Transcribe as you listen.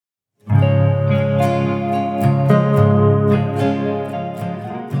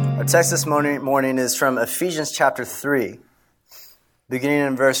text this morning is from Ephesians chapter 3, beginning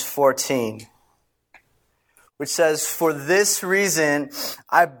in verse 14, which says, "For this reason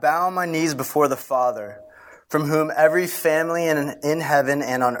I bow my knees before the Father, from whom every family in heaven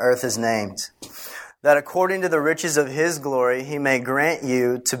and on earth is named, that according to the riches of his glory he may grant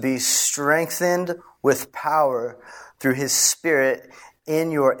you to be strengthened with power through his Spirit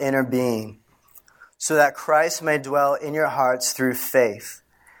in your inner being, so that Christ may dwell in your hearts through faith,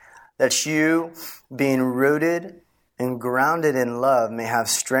 that you, being rooted and grounded in love, may have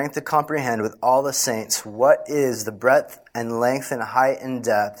strength to comprehend with all the saints what is the breadth and length and height and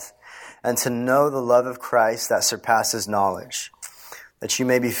depth, and to know the love of Christ that surpasses knowledge, that you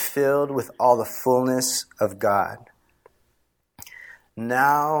may be filled with all the fullness of God.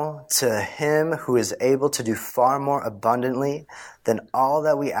 Now to him who is able to do far more abundantly than all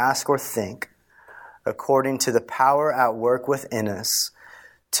that we ask or think, according to the power at work within us,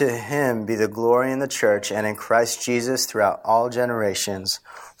 to him be the glory in the church and in Christ Jesus throughout all generations,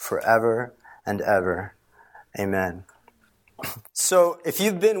 forever and ever. Amen." So if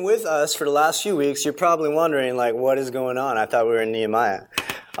you've been with us for the last few weeks, you're probably wondering, what is going on? I thought we were in Nehemiah.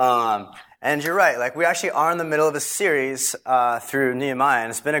 And you're right, we actually are in the middle of a series through Nehemiah,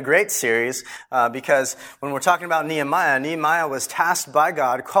 and it's been a great series because when we're talking about Nehemiah was tasked by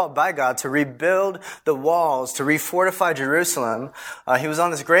God, called by God to rebuild the walls, to refortify Jerusalem. He was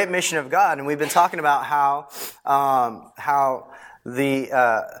on this great mission of God, and we've been talking about how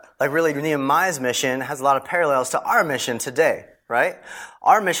really Nehemiah's mission has a lot of parallels to our mission today, right?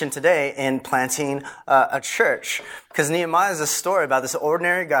 Our mission today in planting a church. Because Nehemiah is a story about this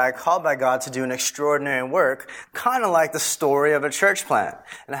ordinary guy called by God to do an extraordinary work, kind of like the story of a church plant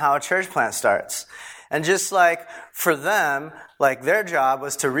and how a church plant starts. And just like for them, their job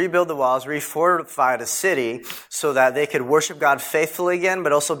was to rebuild the walls, refortify the city so that they could worship God faithfully again,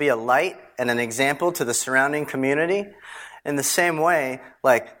 but also be a light and an example to the surrounding community. In the same way,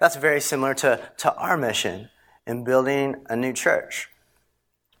 that's very similar to our mission in building a new church.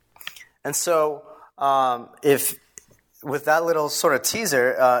 And so, with that little sort of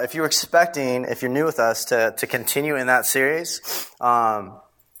teaser, if you're new with us, to continue in that series,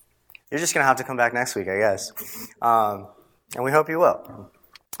 you're just going to have to come back next week, I guess. And we hope you will.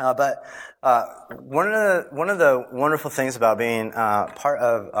 But one of the wonderful things about being part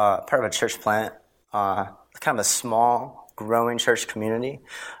of a church plant, kind of a small, growing church community,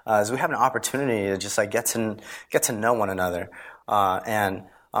 is we have an opportunity to just get to know one another, and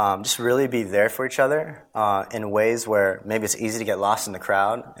just really be there for each other in ways where maybe it's easy to get lost in the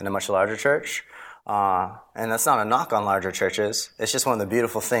crowd in a much larger church. And that's not a knock on larger churches. It's just one of the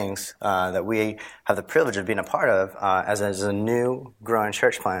beautiful things that we have the privilege of being a part of as a new growing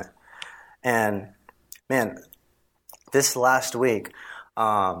church plant. And man, this last week,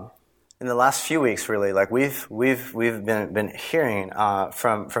 in the last few weeks, really, we've been hearing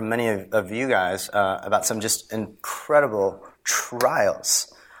from many of you guys about some just incredible trials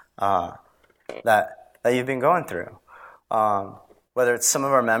that you've been going through. Whether it's some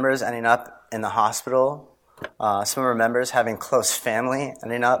of our members ending up in the hospital, some of our members having close family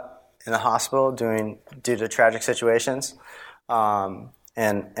ending up in the hospital due to tragic situations, and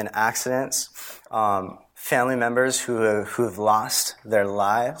accidents, family members who have lost their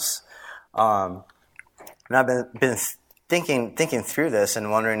lives. And I've been thinking through this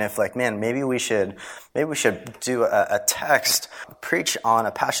and wondering if, maybe we should do a text, preach on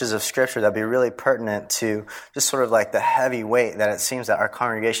a passage of Scripture that'd be really pertinent to just sort of the heavy weight that it seems that our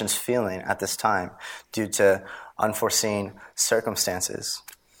congregation's feeling at this time due to unforeseen circumstances.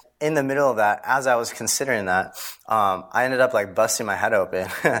 In the middle of that, as I was considering that, I ended up busting my head open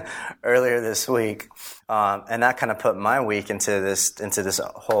earlier this week, and that kind of put my week into this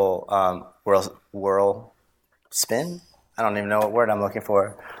whole whirl spin. I don't even know what word I'm looking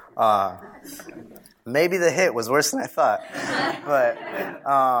for. Maybe the hit was worse than I thought,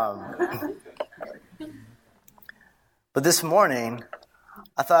 but this morning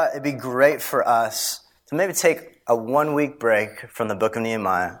I thought it'd be great for us to maybe take a 1-week break from the book of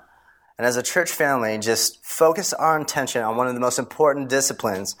Nehemiah. And as a church family, just focus our attention on one of the most important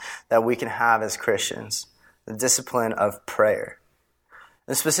disciplines that we can have as Christians, the discipline of prayer.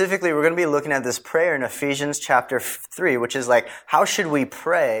 And specifically, we're going to be looking at this prayer in Ephesians chapter 3, which is how should we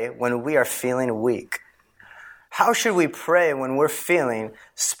pray when we are feeling weak? How should we pray when we're feeling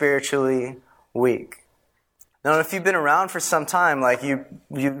spiritually weak? Now, if you've been around for some time, you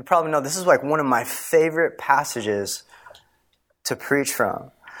probably know this is one of my favorite passages to preach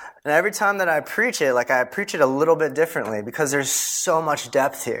from. And every time that I preach it, I preach it a little bit differently because there's so much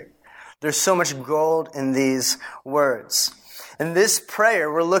depth here. There's so much gold in these words. in this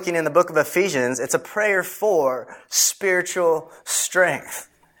prayer, we're looking in the book of Ephesians, it's a prayer for spiritual strength.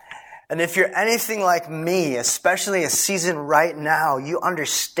 And if you're anything like me, especially a season right now, you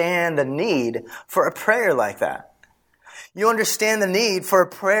understand the need for a prayer like that. You understand the need for a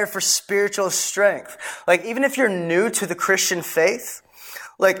prayer for spiritual strength. Like, even if you're new to the Christian faith,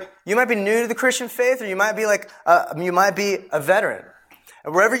 like, you might be new to the Christian faith, or you might be a veteran.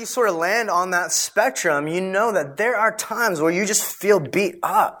 And wherever you sort of land on that spectrum, you know that there are times where you just feel beat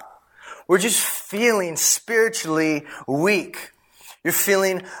up. We're just feeling spiritually weak. You're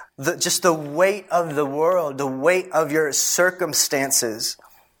feeling just the weight of the world, the weight of your circumstances.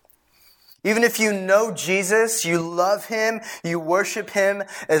 Even if you know Jesus, you love Him, you worship Him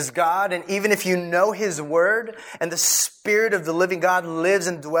as God, and even if you know His Word and the Spirit of the living God lives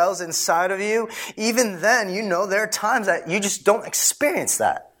and dwells inside of you, even then, you know there are times that you just don't experience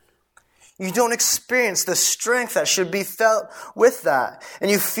that. You don't experience the strength that should be felt with that. And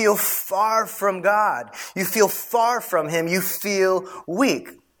you feel far from God. You feel far from Him. You feel weak.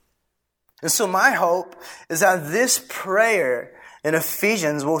 And so my hope is that this prayer in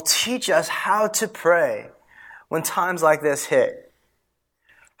Ephesians will teach us how to pray when times like this hit.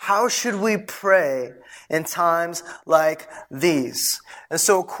 How should we pray in times like these? And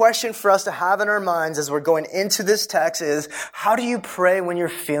so a question for us to have in our minds as we're going into this text is, how do you pray when you're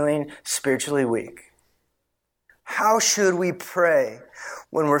feeling spiritually weak? How should we pray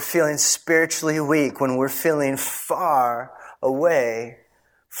when we're feeling spiritually weak, when we're feeling far away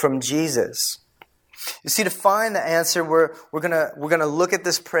from Jesus? You see, to find the answer, we're gonna look at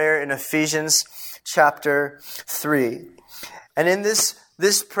this prayer in Ephesians chapter 3. And in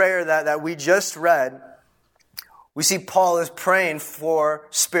this prayer that we just read, we see Paul is praying for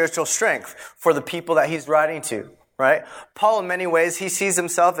spiritual strength for the people that he's writing to, right? Paul, in many ways, he sees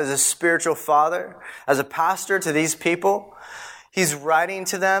himself as a spiritual father, as a pastor to these people. He's writing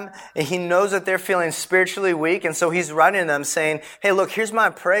to them, and he knows that they're feeling spiritually weak, and so he's writing to them saying, hey, look, here's my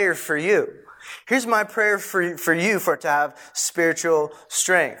prayer for you. Here's my prayer for you to have spiritual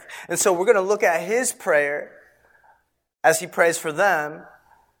strength. And so we're going to look at his prayer as he prays for them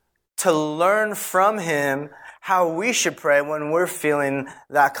to learn from him how we should pray when we're feeling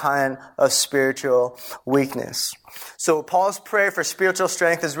that kind of spiritual weakness. So Paul's prayer for spiritual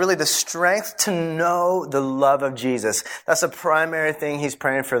strength is really the strength to know the love of Jesus. That's the primary thing he's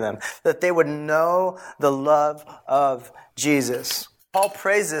praying for them, that they would know the love of Jesus. Paul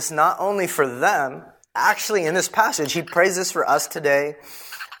prays this not only for them, actually in this passage, he prays this for us today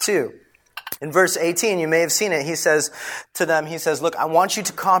too. In verse 18, you may have seen it, he says to them, look, I want you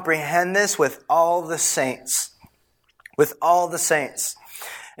to comprehend this with all the saints. With all the saints.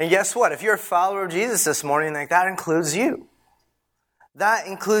 And guess what? If you're a follower of Jesus this morning, like, that includes you. That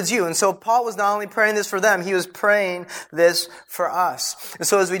includes you. And so Paul was not only praying this for them, he was praying this for us. And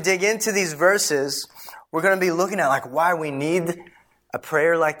so as we dig into these verses, we're going to be looking at like why we need a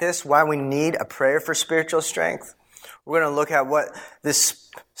prayer like this, why we need a prayer for spiritual strength. We're going to look at what this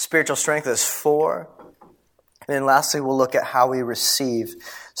spiritual strength is for. And then lastly, we'll look at how we receive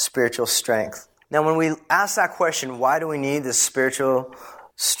spiritual strength. Now, when we ask that question, why do we need this spiritual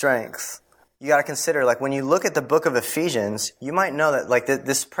strength? You got to consider, like, when you look at the book of Ephesians, you might know that, like,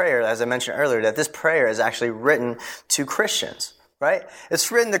 this prayer, as I mentioned earlier, that this prayer is actually written to Christians. Right?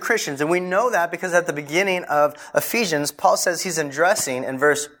 It's written to Christians. And we know that because at the beginning of Ephesians, Paul says he's addressing, in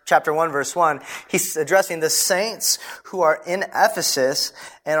chapter 1, verse 1, he's addressing the saints who are in Ephesus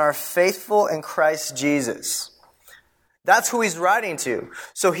and are faithful in Christ Jesus. That's who he's writing to.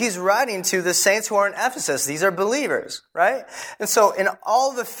 So he's writing to the saints who are in Ephesus. These are believers, right? And so in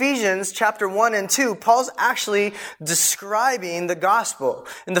all of Ephesians chapter 1 and 2, Paul's actually describing the gospel.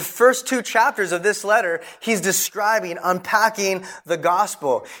 In the first 2 chapters of this letter, he's describing, unpacking the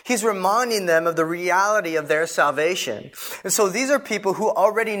gospel. He's reminding them of the reality of their salvation. And so these are people who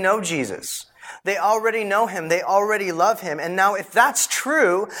already know Jesus. They already know Him. They already love Him. And now if that's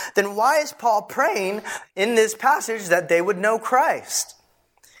true, then why is Paul praying in this passage that they would know Christ?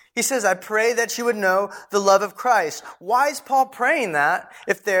 He says, I pray that you would know the love of Christ. Why is Paul praying that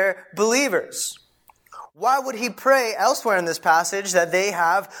if they're believers? Why would he pray elsewhere in this passage that they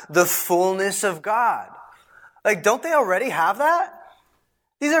have the fullness of God? Like, don't they already have that?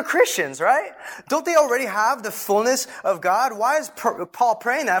 These are Christians, right? Don't they already have the fullness of God? Why is Paul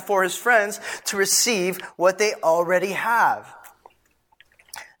praying that for his friends to receive what they already have?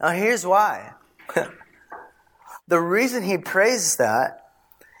 Now here's why. The reason he prays that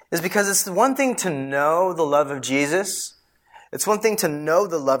is because it's one thing to know the love of Jesus. It's one thing to know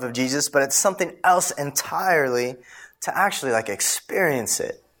the love of Jesus, but it's something else entirely to actually like experience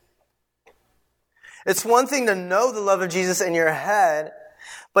it. It's one thing to know the love of Jesus in your head,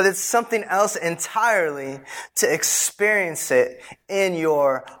 but it's something else entirely to experience it in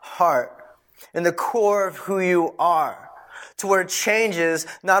your heart, in the core of who you are, to where it changes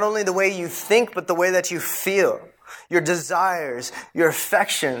not only the way you think, but the way that you feel, your desires, your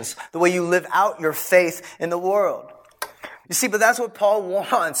affections, the way you live out your faith in the world. You see, but that's what Paul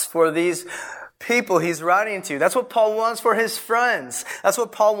wants for these people he's writing to. That's what Paul wants for his friends. That's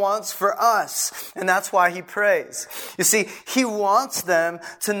what Paul wants for us. And that's why he prays. You see, he wants them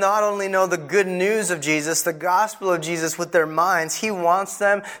to not only know the good news of Jesus, the gospel of Jesus with their minds, he wants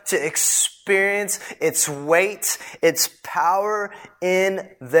them to experience its weight, its power in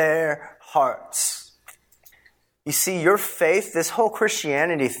their hearts. You see, your faith, this whole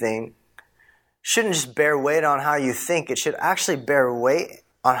Christianity thing, shouldn't just bear weight on how you think. It should actually bear weight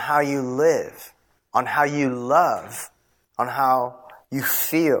on how you live, on how you love, on how you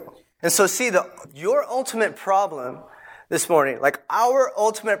feel. And so see, your ultimate problem this morning, like our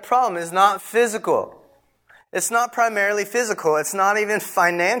ultimate problem is not physical. It's not primarily physical. It's not even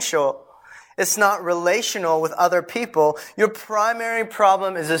financial. It's not relational with other people. Your primary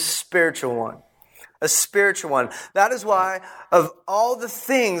problem is a spiritual one. A spiritual one. That is why of all the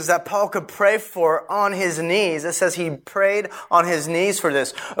things that Paul could pray for on his knees, it says he prayed on his knees for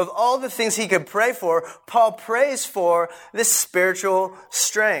this. Of all the things he could pray for, Paul prays for this spiritual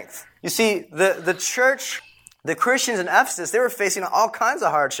strength. You see, the church, the Christians in Ephesus, they were facing all kinds of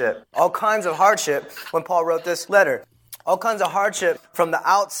hardship. All kinds of hardship when Paul wrote this letter. All kinds of hardship from the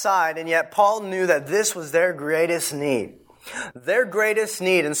outside, and yet Paul knew that this was their greatest need. Their greatest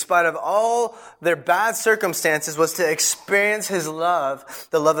need, in spite of all their bad circumstances, was to experience his love,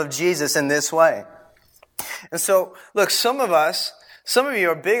 the love of Jesus, in this way. And so, look, some of you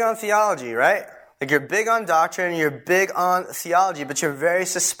are big on theology, right? Like you're big on doctrine, you're big on theology, but you're very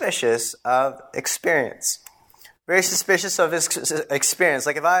suspicious of experience. Very suspicious of his experience.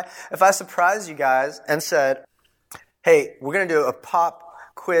 Like if I surprised you guys and said, hey, we're going to do a pop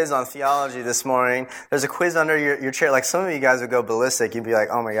quiz on theology this morning. There's a quiz under your chair. Like some of you guys would go ballistic. You'd be like,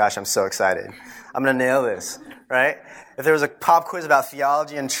 oh my gosh, I'm so excited. I'm going to nail this, right? If there was a pop quiz about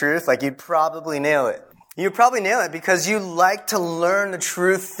theology and truth, like you'd probably nail it. You'd probably nail it because you like to learn the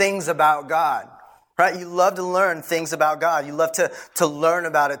true things about God, right? You love to learn things about God. You love to learn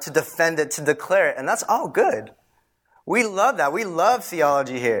about it, to defend it, to declare it. And that's all good. We love that. We love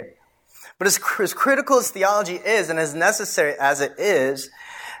theology here. But as critical as theology is and as necessary as it is,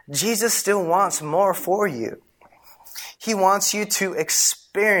 Jesus still wants more for you. He wants you to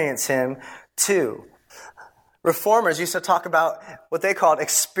experience him too. Reformers used to talk about what they called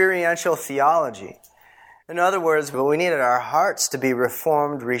experiential theology. In other words, we needed our hearts to be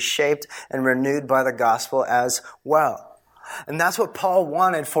reformed, reshaped, and renewed by the gospel as well. And that's what Paul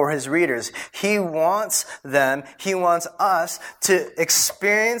wanted for his readers. He wants us to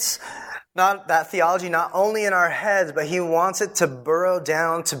experience not that theology, not only in our heads, but he wants it to burrow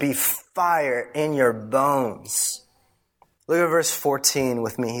down to be fire in your bones. Look at verse 14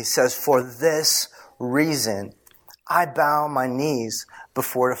 with me. He says, for this reason, I bow my knees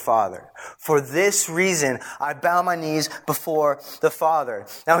before the Father. For this reason, I bow my knees before the Father.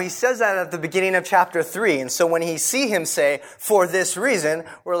 Now, he says that at the beginning of chapter 3. And so when he see him say, for this reason,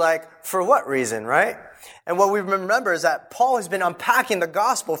 we're like, for what reason, right? And what we remember is that Paul has been unpacking the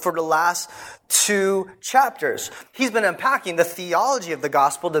gospel for the last 2 chapters. He's been unpacking the theology of the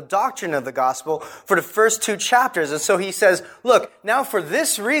gospel, the doctrine of the gospel for the first 2 chapters. And so he says, look, now for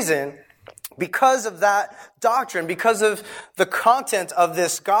this reason, because of that doctrine, because of the content of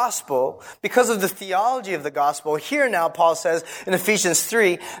this gospel, because of the theology of the gospel, here now Paul says in Ephesians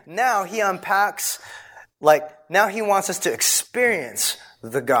 3, now he unpacks, now he wants us to experience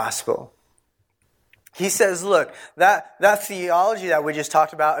the gospel. He says, look, that theology that we just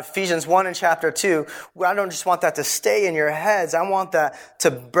talked about, Ephesians 1 and chapter 2, I don't just want that to stay in your heads. I want that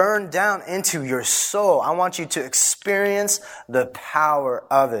to burn down into your soul. I want you to experience the power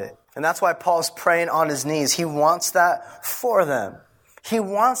of it. And that's why Paul's praying on his knees. He wants that for them. He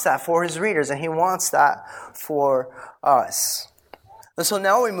wants that for his readers, and he wants that for us. And so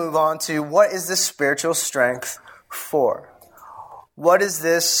now we move on to what is this spiritual strength for? What is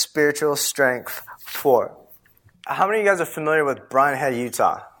this spiritual strength for? How many of you guys are familiar with Bryan Head,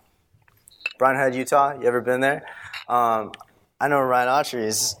 Utah? Bryan Head, Utah? You ever been there? I know Ryan Autry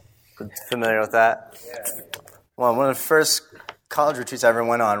is familiar with that. Well, one of the first college retreats I ever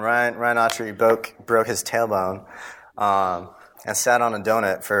went on, Ryan Autry broke his tailbone and sat on a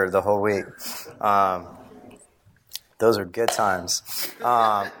donut for the whole week. Those are good times.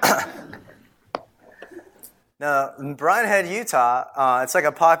 Now, in Bryan Head, Utah, it's like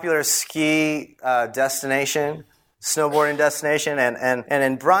a popular ski destination, snowboarding destination, and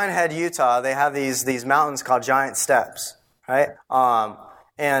in Bryan Head, Utah, they have these mountains called Giant Steps, right?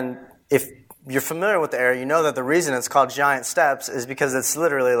 And if you're familiar with the area, you know that the reason it's called Giant Steps is because it's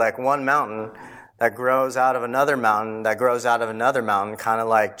literally like one mountain that grows out of another mountain, that grows out of another mountain, kind of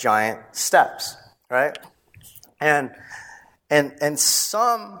like giant steps, right? And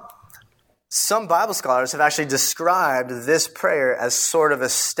some Bible scholars have actually described this prayer as sort of a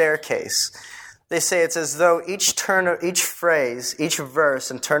staircase. They say it's as though each phrase, each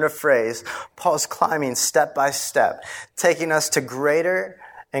verse and turn of phrase, Paul's climbing step by step, taking us to greater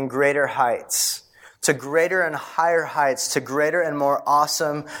and greater heights, to greater and higher heights, to greater and more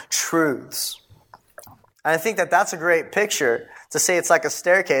awesome truths. And I think that that's a great picture to say it's like a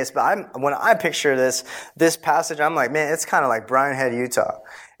staircase, but when I picture this passage, I'm like, man, it's kind of like Bryan Head, Utah.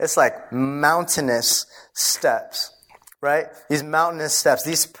 It's like mountainous steps, right? These mountainous steps.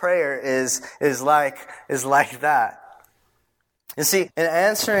 This prayer is like that. You see, in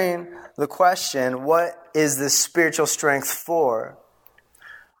answering the question, what is this spiritual strength for?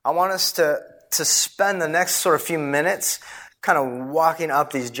 I want us to spend the next sort of few minutes kind of walking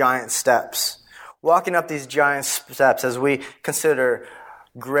up these giant steps. Walking up these giant steps as we consider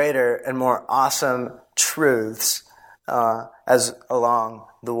greater and more awesome truths as along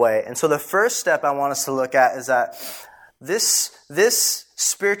the way. And so the first step I want us to look at is that this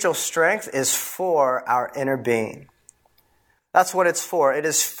spiritual strength is for our inner being. That's what it's for. It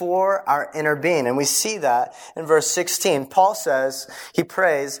is for our inner being. And we see that in verse 16. Paul says, he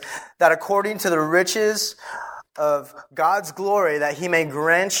prays, that according to the riches of God's glory, that he may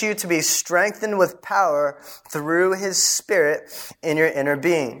grant you to be strengthened with power through his Spirit in your inner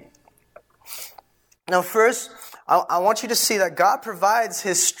being. Now first, I want you to see that God provides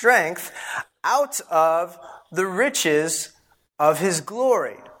his strength out of the riches of his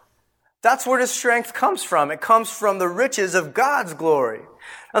glory. That's where the strength comes from. It comes from the riches of God's glory.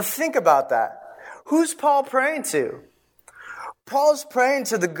 Now think about that. Who's Paul praying to? Paul's praying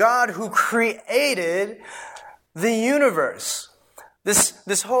to the God who created the universe.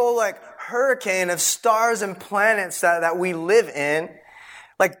 This whole like hurricane of stars and planets that we live in.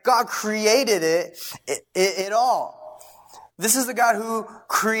 Like God created it all. This is the God who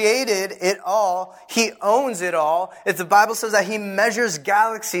created it all. He owns it all. If the Bible says that he measures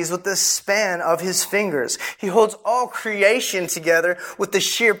galaxies with the span of his fingers. He holds all creation together with the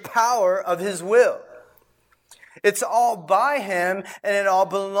sheer power of his will. It's all by him and it all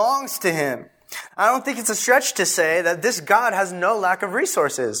belongs to him. I don't think it's a stretch to say that this God has no lack of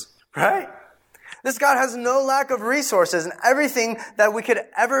resources, right? This God has no lack of resources, and everything that we could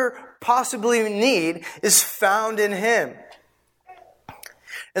ever possibly need is found in him.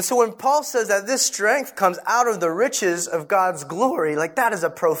 And so when Paul says that this strength comes out of the riches of God's glory, like that is a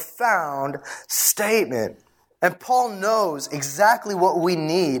profound statement. And Paul knows exactly what we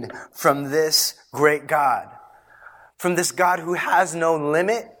need from this great God. From this God who has no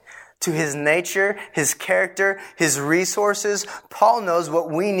limit to his nature, his character, his resources. Paul knows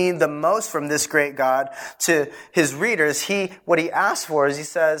what we need the most from this great God. To his readers, what he asks for is he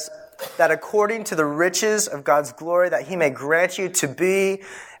says that according to the riches of God's glory, that he may grant you to be,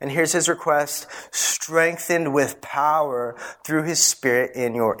 and here's his request, strengthened with power through his Spirit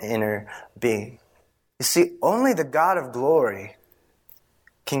in your inner being. You see, only the God of glory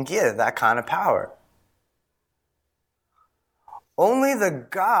can give that kind of power. Only the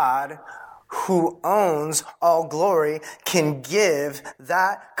God who owns all glory can give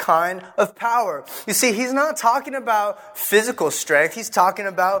that kind of power. You see, he's not talking about physical strength. He's talking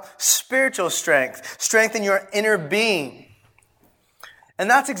about spiritual strength. Strength in your inner being. And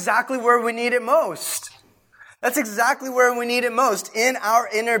that's exactly where we need it most. That's exactly where we need it most, in our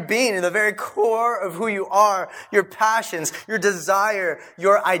inner being, in the very core of who you are, your passions, your desire,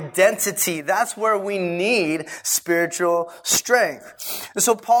 your identity. That's where we need spiritual strength. And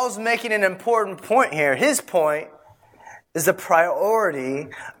so Paul's making an important point here. His point is the priority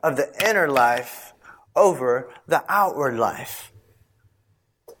of the inner life over the outward life.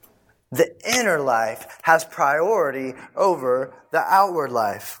 The inner life has priority over the outward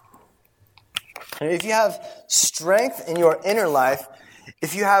life. And if you have strength in your inner life,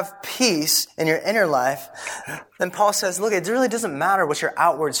 if you have peace in your inner life, then Paul says, look, it really doesn't matter what your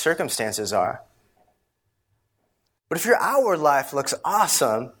outward circumstances are. But if your outward life looks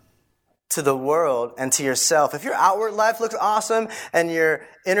awesome to the world and to yourself, if your outward life looks awesome and your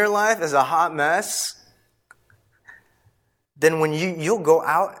inner life is a hot mess, then when you'll go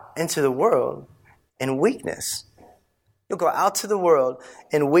out into the world in weakness. You'll go out to the world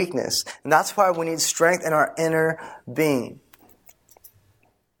in weakness. And that's why we need strength in our inner being.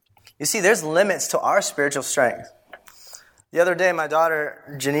 You see, there's limits to our spiritual strength. The other day, my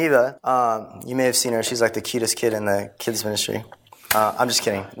daughter, Geneva, you may have seen her. She's like the cutest kid in the kids ministry. I'm just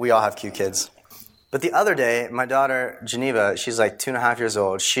kidding. We all have cute kids. But the other day, my daughter, Geneva, she's like 2.5 years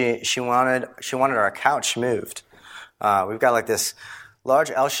old. She wanted our couch moved. We've got like this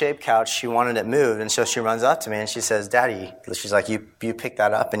large L-shaped couch. She wanted it moved. And so she runs up to me and she says, Daddy, she's like, you pick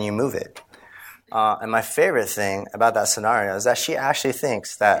that up and you move it. And my favorite thing about that scenario is that she actually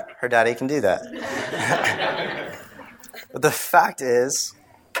thinks that her daddy can do that. But the fact is,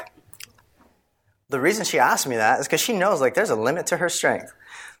 the reason she asked me that is because she knows like there's a limit to her strength.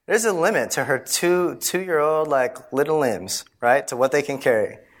 There's a limit to her two-year-old like little limbs, right? To what they can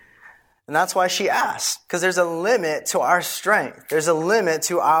carry. And that's why she asked, because there's a limit to our strength. There's a limit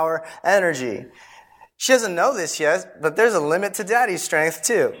to our energy. She doesn't know this yet, but there's a limit to daddy's strength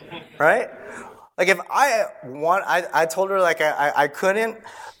too, right? Like if I told her like I couldn't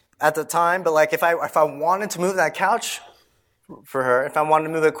at the time, but like if I wanted to move that couch for her, if I wanted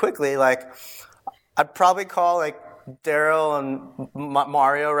to move it quickly, like I'd probably call like Daryl and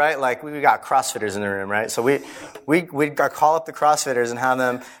Mario, right? Like we got CrossFitters in the room, right? So we'd call up the CrossFitters and have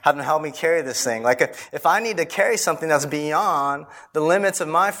them help me carry this thing. Like if I need to carry something that's beyond the limits of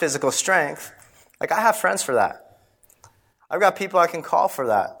my physical strength, like I have friends for that. I've got people I can call for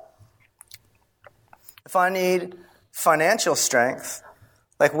that. If I need financial strength,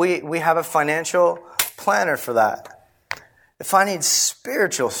 like we have a financial planner for that. If I need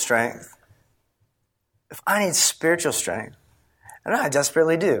spiritual strength, and I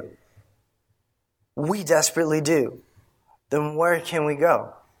desperately do, we desperately do, then where can we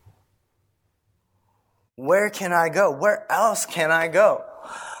go? Where can I go? Where else can I go?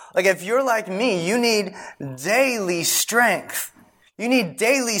 Like if you're like me, you need daily strength. You need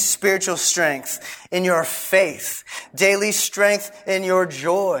daily spiritual strength in your faith, daily strength in your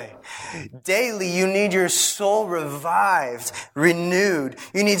joy. Daily, you need your soul revived, renewed.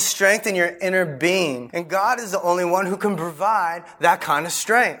 You need strength in your inner being. And God is the only one who can provide that kind of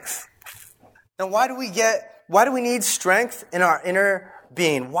strength. Now, why do we need strength in our inner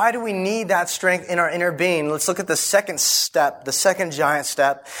being? Why do we need that strength in our inner being? Let's look at the second step. The second giant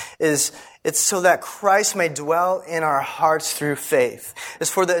step is it's so that Christ may dwell in our hearts through faith.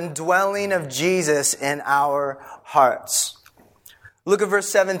 It's for the indwelling of Jesus in our hearts. Look at verse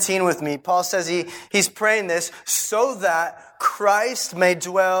 17 with me. Paul says he's praying this so that Christ may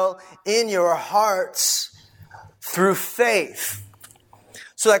dwell in your hearts through faith.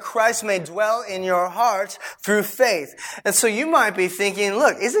 So that Christ may dwell in your hearts through faith. And so you might be thinking,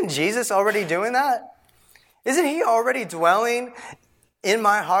 look, isn't Jesus already doing that? Isn't he already dwelling in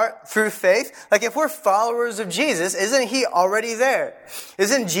my heart through faith? Like if we're followers of Jesus, isn't he already there?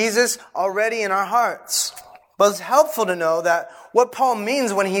 Isn't Jesus already in our hearts? But it's helpful to know that what Paul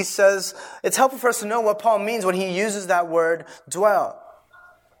means when he says, it's helpful for us to know what Paul means when he uses that word dwell.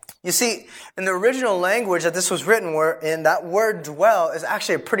 You see, in the original language that this was written in, that word dwell is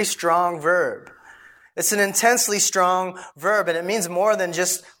actually a pretty strong verb. It's an intensely strong verb, and it means more than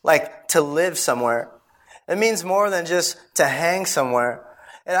just like to live somewhere. It means more than just to hang somewhere.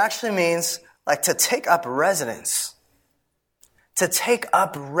 It actually means like to take up residence. To take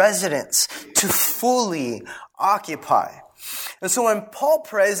up residence, to fully occupy. And so when Paul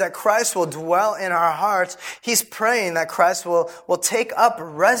prays that Christ will dwell in our hearts, he's praying that Christ will take up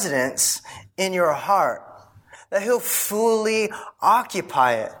residence in your heart. That he'll fully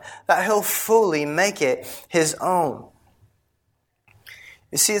occupy it. That he'll fully make it his own.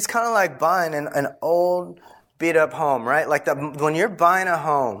 You see, it's kind of like buying an old, beat-up home, right? Like when you're buying a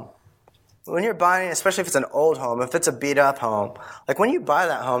home, especially if it's an old home, if it's a beat-up home, like when you buy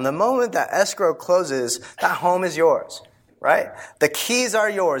that home, the moment that escrow closes, that home is yours. Right? The keys are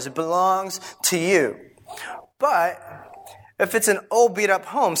yours. It belongs to you. But if it's an old beat-up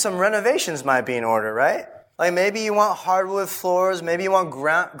home, some renovations might be in order, right? Like maybe you want hardwood floors, maybe you want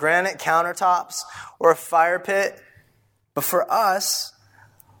granite countertops or a fire pit. But for us,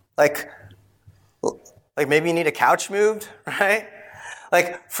 like maybe you need a couch moved, right?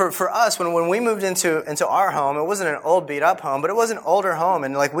 Like for us, when we moved into our home, it wasn't an old beat up home, but it was an older home,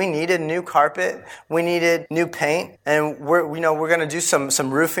 and like we needed new carpet, we needed new paint, and we're gonna do some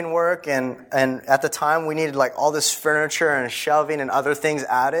roofing work, and at the time we needed like all this furniture and shelving and other things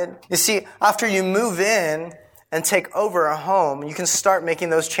added. You see, after you move in and take over a home, you can start making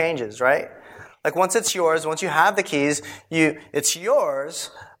those changes, right? Like once it's yours, once you have the keys, it's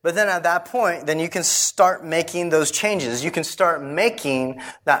yours. But then at that point, then you can start making those changes. You can start making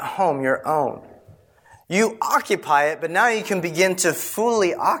that home your own. You occupy it, but now you can begin to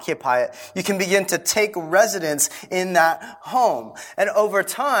fully occupy it. You can begin to take residence in that home. And over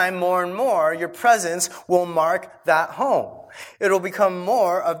time, more and more, your presence will mark that home. It'll become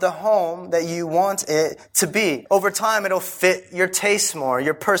more of the home that you want it to be. Over time, it'll fit your taste more,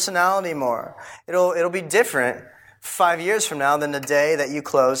 your personality more. It'll be different 5 years from now than the day that you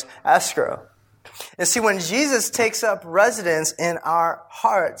close escrow. And see, when Jesus takes up residence in our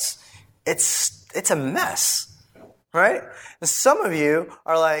hearts, it's a mess, right? And some of you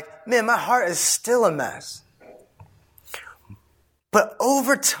are like, man, my heart is still a mess. But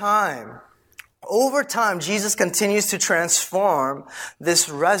over time, Jesus continues to transform this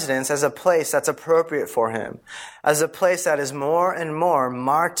residence as a place that's appropriate for him, as a place that is more and more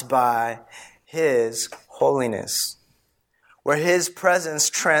marked by his holiness, where his presence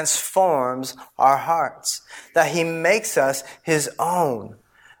transforms our hearts, that he makes us his own,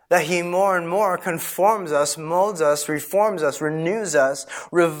 that he more and more conforms us, molds us, reforms us, renews us,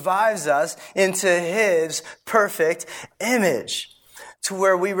 revives us into his perfect image, to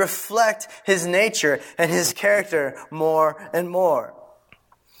where we reflect his nature and his character more and more.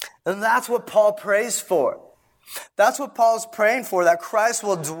 And that's what Paul prays for. That's what Paul's praying for, that Christ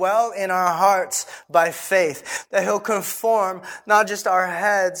will dwell in our hearts by faith, that he'll conform not just our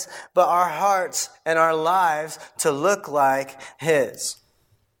heads, but our hearts and our lives to look like his.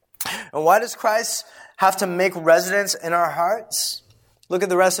 And why does Christ have to make residence in our hearts? Look at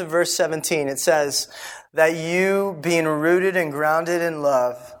the rest of verse 17. It says, that you, being rooted and grounded in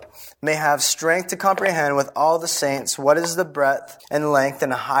love, may have strength to comprehend with all the saints what is the breadth and length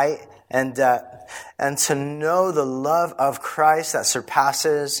and height and depth, and to know the love of Christ that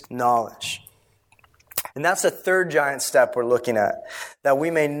surpasses knowledge. And that's the third giant step we're looking at, that we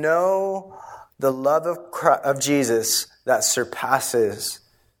may know the love of Jesus that surpasses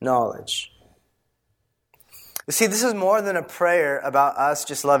knowledge. You see, this is more than a prayer about us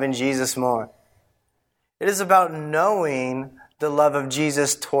just loving Jesus more. It is about knowing the love of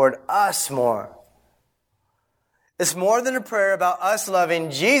Jesus toward us more. It's more than a prayer about us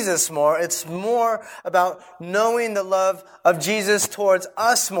loving Jesus more. It's more about knowing the love of Jesus towards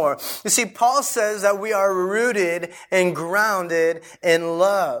us more. You see, Paul says that we are rooted and grounded in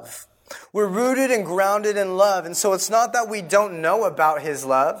love. We're rooted and grounded in love. And so it's not that we don't know about his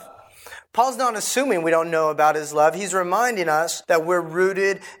love. Paul's not assuming we don't know about his love. He's reminding us that we're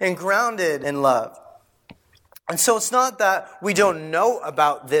rooted and grounded in love. And so it's not that we don't know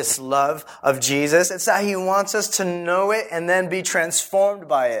about this love of Jesus. It's that he wants us to know it and then be transformed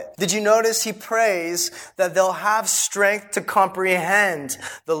by it. Did you notice he prays that they'll have strength to comprehend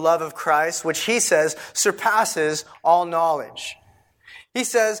the love of Christ, which he says surpasses all knowledge. He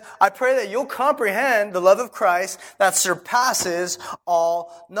says, I pray that you'll comprehend the love of Christ that surpasses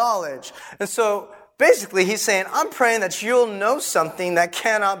all knowledge. And so basically he's saying, I'm praying that you'll know something that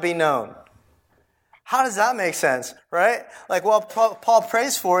cannot be known. How does that make sense, right? Like what Paul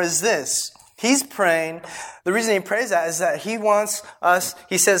prays for is this. He's praying, the reason he prays that is that he wants us,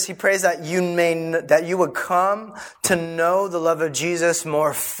 he says he prays that you would come to know the love of Jesus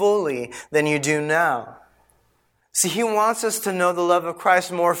more fully than you do now. See, he wants us to know the love of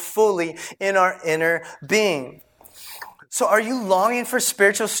Christ more fully in our inner being. So are you longing for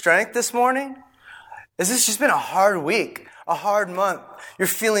spiritual strength this morning? Has this just been a hard week? A hard month? You're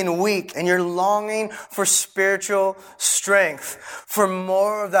feeling weak and you're longing for spiritual strength, for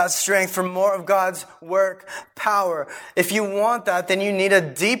more of that strength, for more of God's work, power. If you want that, then you need a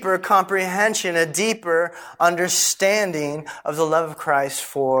deeper comprehension, a deeper understanding of the love of Christ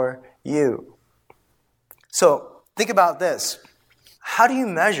for you. So think about this. How do you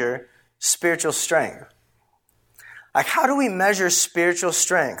measure spiritual strength? Like, how do we measure spiritual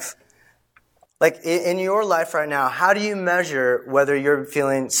strength? Like, in your life right now, how do you measure whether you're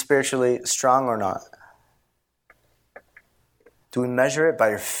feeling spiritually strong or not? Do we measure it by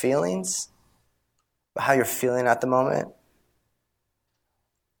your feelings? By how you're feeling at the moment?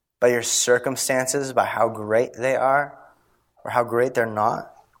 By your circumstances? By how great they are? Or how great they're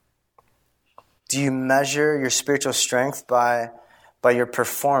not? Do you measure your spiritual strength by your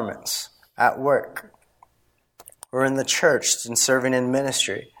performance at work? Or in the church and serving in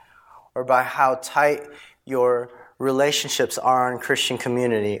ministry? Or by how tight your relationships are in Christian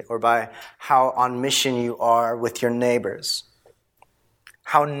community, or by how on mission you are with your neighbors,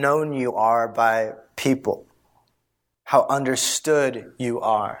 how known you are by people, how understood you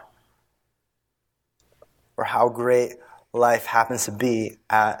are, or how great life happens to be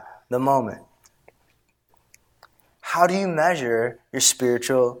at the moment. How do you measure your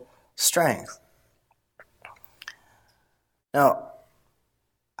spiritual strength? Now,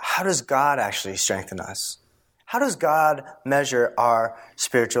 how does God actually strengthen us? How does God measure our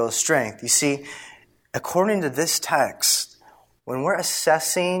spiritual strength? You see, according to this text, when we're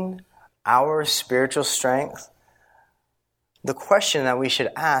assessing our spiritual strength, the question that we should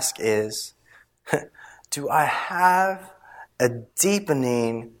ask is, do I have a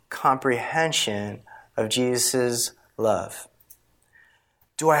deepening comprehension of Jesus' love?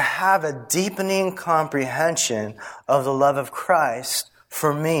 Do I have a deepening comprehension of the love of Christ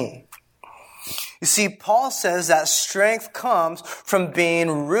for me? You see, Paul says that strength comes from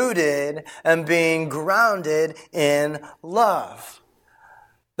being rooted and being grounded in love.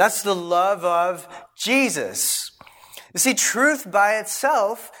 That's the love of Jesus. You see, truth by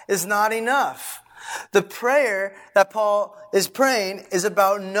itself is not enough. The prayer that Paul is praying is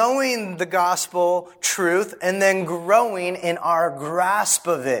about knowing the gospel truth and then growing in our grasp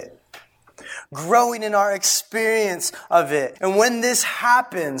of it. Growing in our experience of it. And when this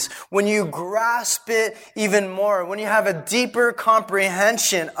happens, when you grasp it even more, when you have a deeper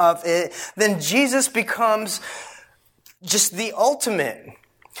comprehension of it, then Jesus becomes just the ultimate.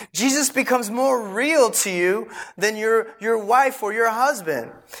 Jesus becomes more real to you than your wife or your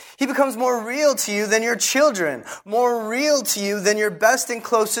husband. He becomes more real to you than your children, more real to you than your best and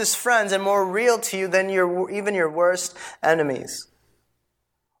closest friends, and more real to you than even your worst enemies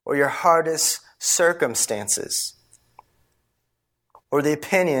or your hardest circumstances or the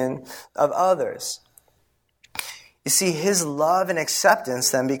opinion of others. You see, his love and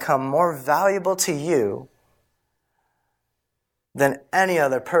acceptance then become more valuable to you than any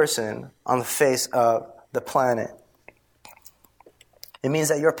other person on the face of the planet. It means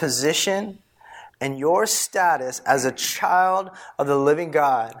that your position and your status as a child of the living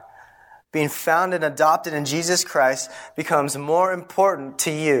God, being found and adopted in Jesus Christ, becomes more important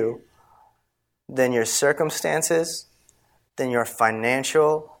to you than your circumstances, than your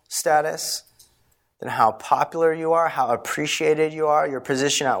financial status, than how popular you are, how appreciated you are, your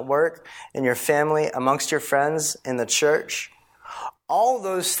position at work, in your family, amongst your friends, in the church. All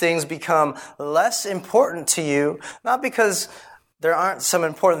those things become less important to you, not because there aren't some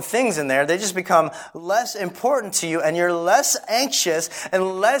important things in there. They just become less important to you, and you're less anxious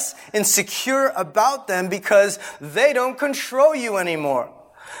and less insecure about them because they don't control you anymore.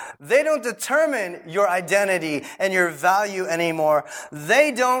 They don't determine your identity and your value anymore.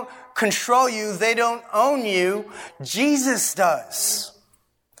 They don't control you. They don't own you. Jesus does.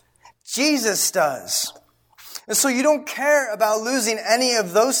 Jesus does. And so you don't care about losing any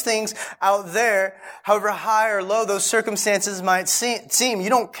of those things out there, however high or low those circumstances might seem. You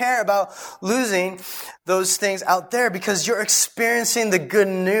don't care about losing those things out there because you're experiencing the good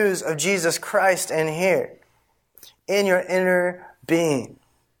news of Jesus Christ in here, in your inner being.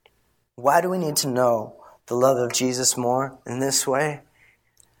 Why do we need to know the love of Jesus more in this way?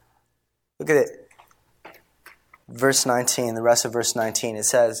 Look at it. Verse 19, the rest of verse 19, it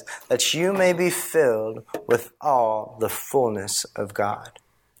says, that you may be filled with all the fullness of God.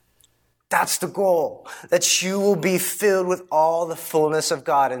 That's the goal, that you will be filled with all the fullness of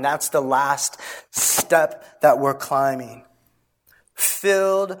God. And that's the last step that we're climbing.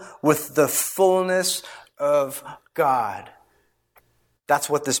 Filled with the fullness of God. That's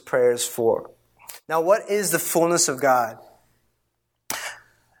what this prayer is for. Now, what is the fullness of God?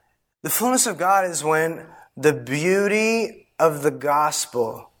 The fullness of God is when the beauty of the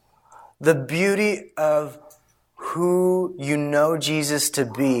gospel, the beauty of who you know Jesus to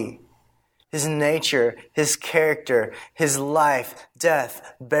be, his nature, his character, his life,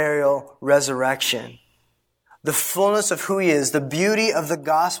 death, burial, resurrection, the fullness of who he is, the beauty of the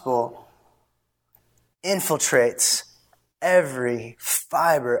gospel infiltrates every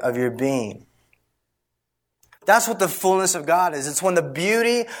fiber of your being. That's what the fullness of God is. It's when the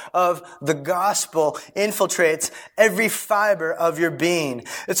beauty of the gospel infiltrates every fiber of your being.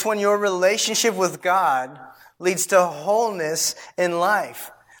 It's when your relationship with God leads to wholeness in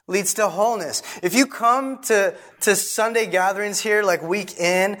life. Leads to wholeness. If you come to Sunday gatherings here, like week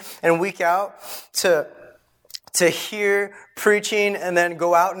in and week out, to hear preaching and then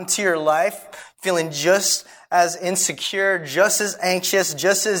go out into your life feeling just as insecure, just as anxious,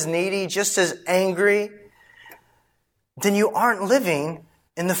 just as needy, just as angry, then you aren't living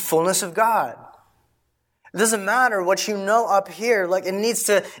in the fullness of God. It doesn't matter what you know up here. Like, it needs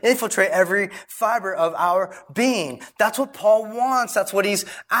to infiltrate every fiber of our being. That's what Paul wants. That's what he's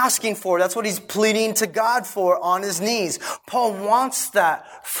asking for. That's what he's pleading to God for on his knees. Paul wants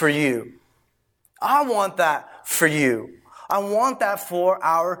that for you. I want that for you. I want that for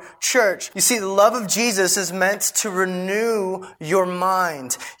our church. You see, the love of Jesus is meant to renew your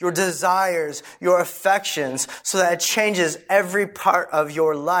mind, your desires, your affections, so that it changes every part of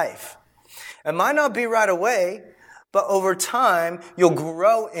your life. It might not be right away, but over time, you'll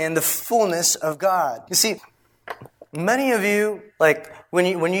grow in the fullness of God. You see, many of you, like when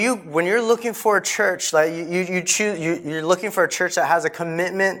you're looking for a church, like you're looking for a church that has a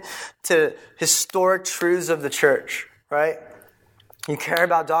commitment to historic truths of the church, right? You care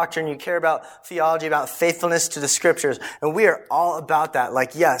about doctrine, you care about theology, about faithfulness to the scriptures, and we are all about that.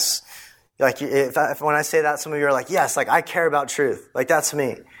 Like, yes, like if when I say that, some of you are like, yes, like I care about truth, like that's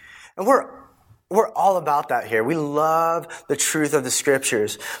me, and we're all about that here. We love the truth of the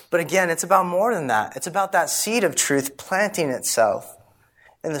scriptures. But again, it's about more than that. It's about that seed of truth planting itself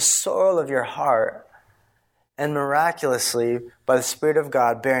in the soil of your heart and miraculously, by the Spirit of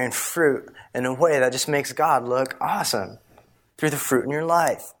God, bearing fruit in a way that just makes God look awesome through the fruit in your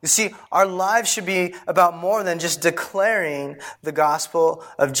life. You see, our lives should be about more than just declaring the gospel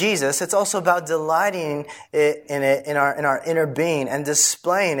of Jesus. It's also about delighting in our inner being and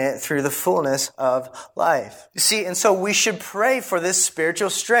displaying it through the fullness of life. You see, and so we should pray for this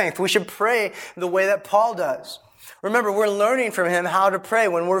spiritual strength. We should pray the way that Paul does. Remember, we're learning from him how to pray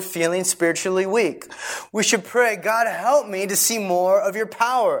when we're feeling spiritually weak. We should pray, God, help me to see more of your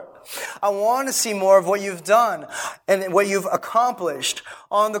power. I want to see more of what you've done and what you've accomplished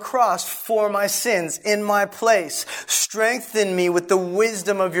on the cross for my sins in my place. Strengthen me with the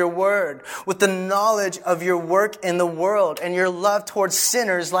wisdom of your word, with the knowledge of your work in the world and your love towards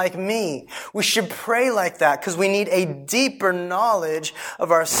sinners like me. We should pray like that because we need a deeper knowledge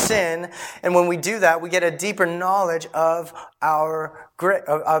of our sin. And when we do that, we get a deeper knowledge of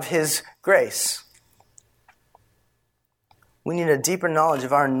his grace. We need a deeper knowledge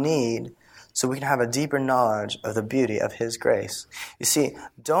of our need so we can have a deeper knowledge of the beauty of his grace. You see,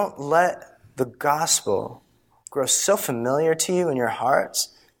 don't let the gospel grow so familiar to you in your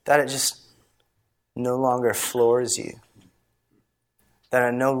hearts that it just no longer floors you, that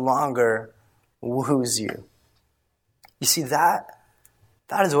it no longer woos you. You see, that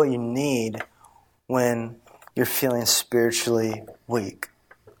is what you need when you're feeling spiritually weak.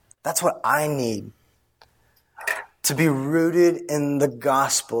 That's what I need. To be rooted in the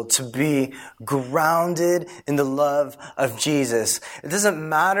gospel, to be grounded in the love of Jesus. It doesn't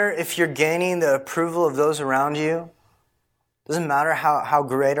matter if you're gaining the approval of those around you. It doesn't matter how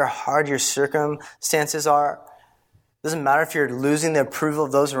great or hard your circumstances are. It doesn't matter if you're losing the approval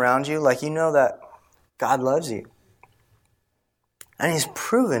of those around you. Like, you know that God loves you. And he's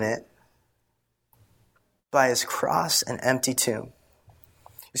proven it by his cross and empty tomb.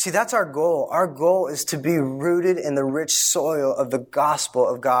 You see, that's our goal. Our goal is to be rooted in the rich soil of the gospel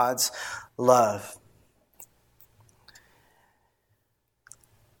of God's love.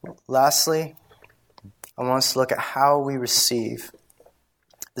 Lastly, I want us to look at how we receive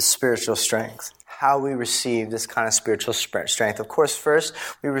the spiritual strength. How we receive this kind of spiritual strength. Of course, first,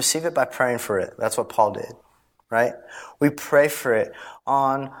 we receive it by praying for it. That's what Paul did, right? We pray for it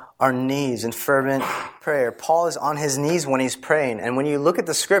on our knees in fervent prayer. Paul is on his knees when he's praying. And when you look at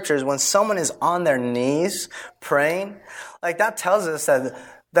the scriptures, when someone is on their knees praying, like that tells us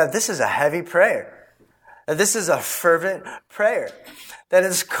that this is a heavy prayer. That this is a fervent prayer. That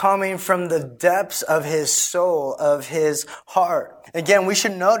is coming from the depths of his soul, of his heart. Again, we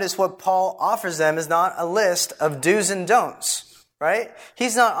should notice what Paul offers them is not a list of do's and don'ts. Right?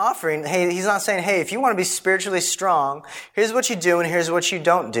 He's not saying, hey, if you want to be spiritually strong, here's what you do and here's what you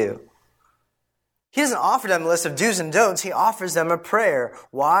don't do. He doesn't offer them a list of do's and don'ts. He offers them a prayer.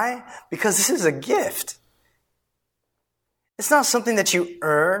 Why? Because this is a gift. It's not something that you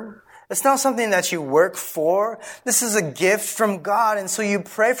earn. It's not something that you work for. This is a gift from God, and so you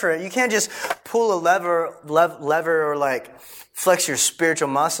pray for it. You can't just pull a lever or like flex your spiritual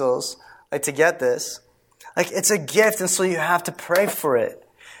muscles like to get this. Like, it's a gift, and so you have to pray for it.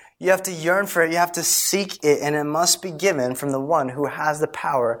 You have to yearn for it. You have to seek it, and it must be given from the one who has the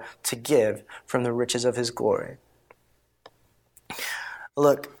power to give from the riches of his glory.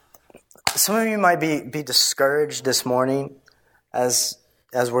 Look, some of you might be discouraged this morning as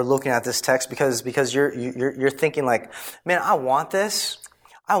we're looking at this text because you're thinking like, man, I want this.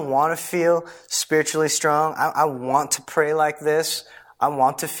 I want to feel spiritually strong. I want to pray like this. I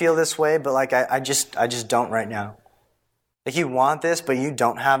want to feel this way, but like I just don't right now. Like you want this, but you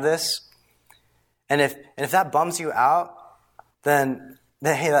don't have this. And if that bums you out, then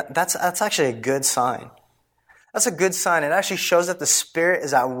hey, that's actually a good sign. That's a good sign. It actually shows that the Spirit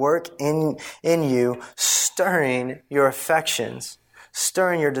is at work in you, stirring your affections,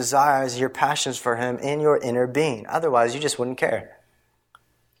 stirring your desires, your passions for him in your inner being. Otherwise, you just wouldn't care.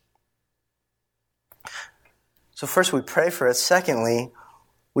 So first, we pray for it. Secondly,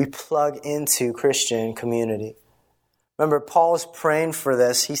 we plug into Christian community. Remember, Paul is praying for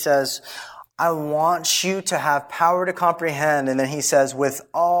this. He says, I want you to have power to comprehend. And then he says, with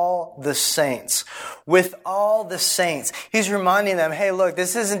all the saints. With all the saints. He's reminding them, hey, look,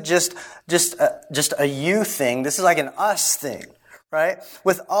 this isn't just a you thing. This is like an us thing, right?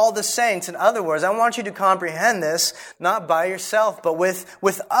 With all the saints. In other words, I want you to comprehend this, not by yourself, but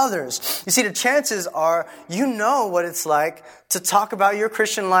with others. You see, the chances are you know what it's like to talk about your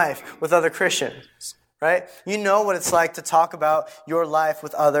Christian life with other Christians. Right? You know what it's like to talk about your life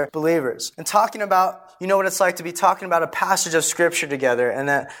with other believers. And you know what it's like to be talking about a passage of Scripture together, and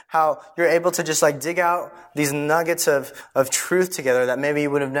that how you're able to just like dig out these nuggets of truth together that maybe you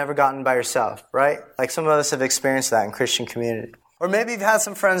would have never gotten by yourself, right? Like some of us have experienced that in Christian community. Or maybe you've had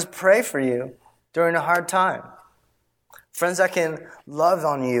some friends pray for you during a hard time. Friends that can love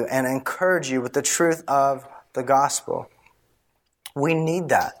on you and encourage you with the truth of the gospel. We need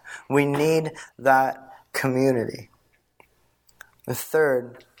that. We need that community. And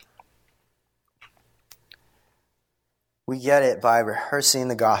third, we get it by rehearsing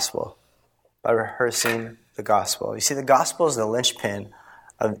the gospel. By rehearsing the gospel. You see, the gospel is the linchpin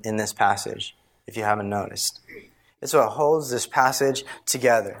in this passage, if you haven't noticed. It's what holds this passage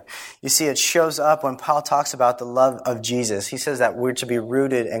together. You see, it shows up when Paul talks about the love of Jesus. He says that we're to be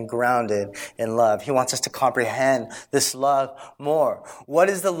rooted and grounded in love. He wants us to comprehend this love more. What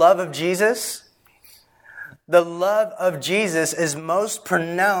is the love of Jesus? The love of Jesus is most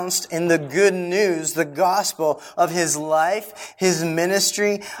pronounced in the good news, the gospel of his life, his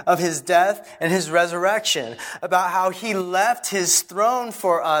ministry, of his death, and his resurrection. About how he left his throne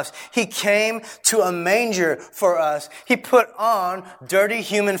for us. He came to a manger for us. He put on dirty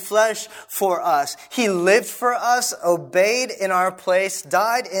human flesh for us. He lived for us, obeyed in our place,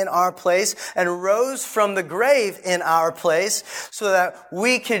 died in our place, and rose from the grave in our place so that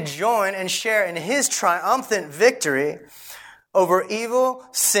we could join and share in his triumphant victory over evil,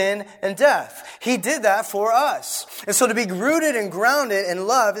 sin, and death. He did that for us. And so to be rooted and grounded in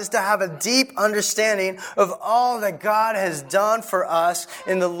love is to have a deep understanding of all that God has done for us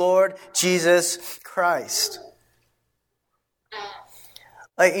in the Lord Jesus Christ.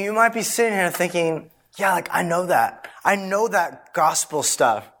 Like, you might be sitting here thinking, yeah, like I know that. I know that gospel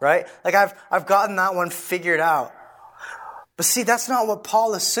stuff, right? Like I've gotten that one figured out. But see, that's not what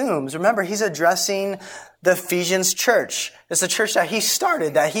Paul assumes. Remember, he's addressing the Ephesians church. It's a church that he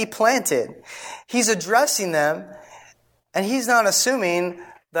started, that he planted. He's addressing them, and he's not assuming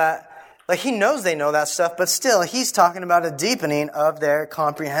that, like he knows they know that stuff, but still, he's talking about a deepening of their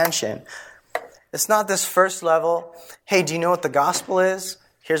comprehension. It's not this first level, hey, do you know what the gospel is?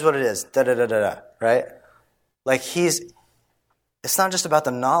 Here's what it is, da-da-da-da-da, right? Like it's not just about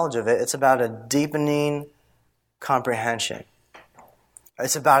the knowledge of it, it's about a deepening comprehension.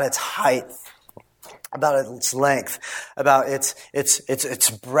 It's about its height, about its length, about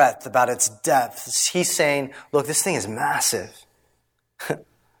its breadth, about its depth. He's saying, look, this thing is massive. The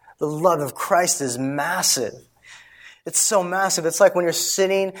love of Christ is massive. It's so massive. It's like when you're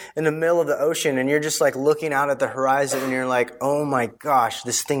sitting in the middle of the ocean and you're just like looking out at the horizon and you're like, oh my gosh,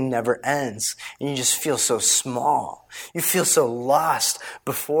 this thing never ends. And you just feel so small. You feel so lost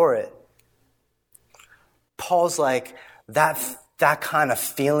before it. Paul's like, that kind of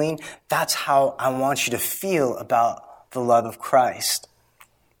feeling, that's how I want you to feel about the love of Christ.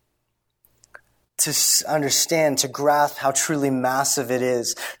 To understand, to grasp how truly massive it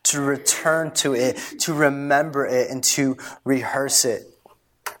is, to return to it, to remember it, and to rehearse it.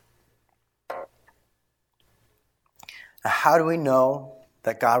 Now, how do we know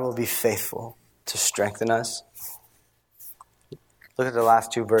that God will be faithful to strengthen us? Look at the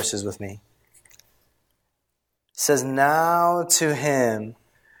last two verses with me. It says, now to him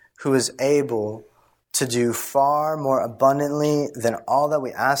who is able to do far more abundantly than all that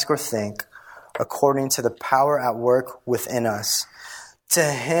we ask or think, according to the power at work within us. To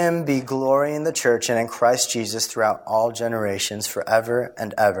him be glory in the church and in Christ Jesus throughout all generations, forever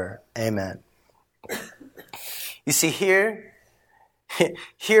and ever. Amen. You see, here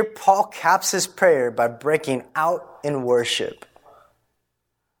Paul caps his prayer by breaking out in worship.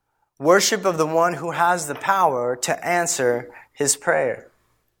 Worship of the one who has the power to answer his prayer.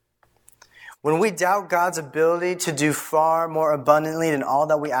 When we doubt God's ability to do far more abundantly than all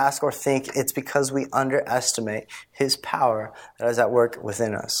that we ask or think, it's because we underestimate his power that is at work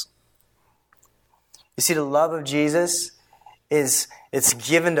within us. You see, the love of Jesus it's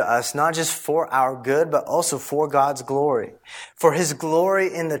given to us not just for our good, but also for God's glory, for His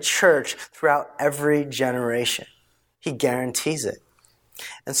glory in the church throughout every generation. He guarantees it.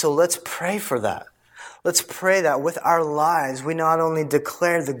 And so let's pray for that. Let's pray that with our lives, we not only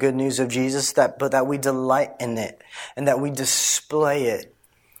declare the good news of Jesus, but that we delight in it and that we display it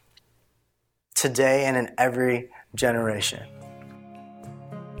today and in every generation.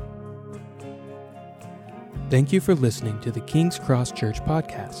 Thank you for listening to the King's Cross Church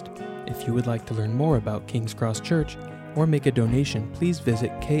podcast. If you would like to learn more about King's Cross Church or make a donation, please visit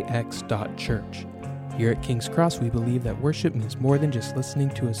kx.church. Here at King's Cross, we believe that worship means more than just listening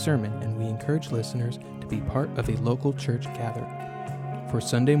to a sermon, and we encourage listeners to be part of a local church gathering. For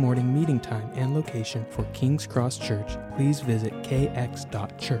Sunday morning meeting time and location for King's Cross Church, please visit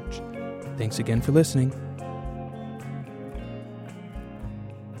kx.church. Thanks again for listening.